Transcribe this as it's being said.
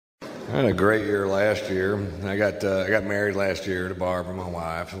I had a great year last year. I got married last year to Barbara, my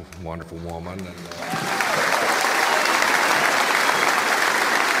wife, a wonderful woman. And,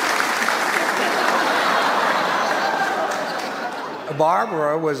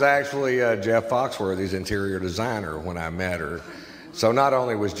 Barbara was actually Jeff Foxworthy's interior designer when I met her. So not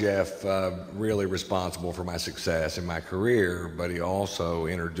only was Jeff really responsible for my success in my career, but he also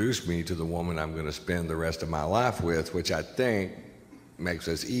introduced me to the woman I'm going to spend the rest of my life with, which I think makes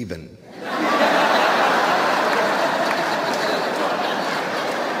us even.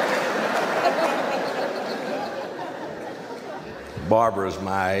 Barbara's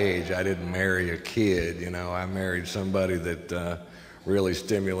my age. I didn't marry a kid, you know. I married somebody that really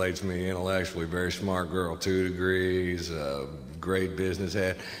stimulates me intellectually. Very smart girl, 2 degrees, great business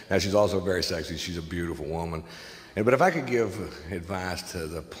head. Now, she's also very sexy. She's a beautiful woman. But if I could give advice to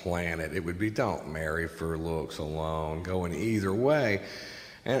the planet, it would be don't marry for looks alone. Go in either way.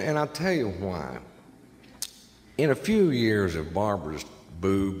 And I'll tell you why. In a few years, if Barbara's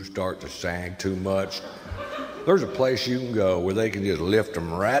boobs start to sag too much, there's a place you can go where they can just lift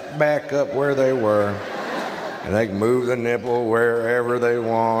them right back up where they were, and they can move the nipple wherever they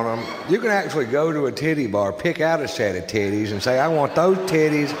want them. You can actually go to a titty bar, pick out a set of titties, and say, I want those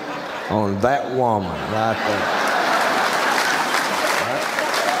titties on that woman right there.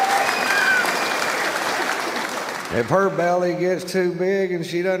 If her belly gets too big and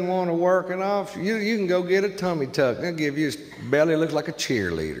she doesn't want to work it off, you can go get a tummy tuck. They'll give you a belly that looks like a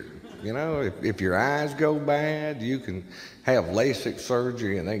cheerleader. You know, if your eyes go bad, you can have LASIK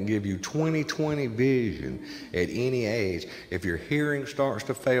surgery and they can give you 20/20 vision at any age. If your hearing starts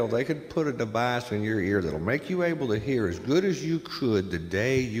to fail, they could put a device in your ear that'll make you able to hear as good as you could the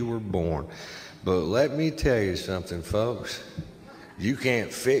day you were born. But let me tell you something, folks. You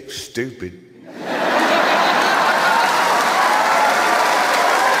can't fix stupid.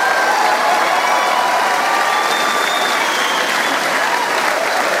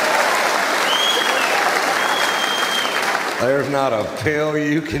 There's not a pill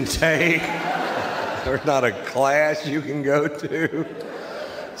you can take. There's not a class you can go to.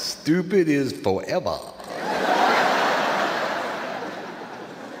 Stupid is forever.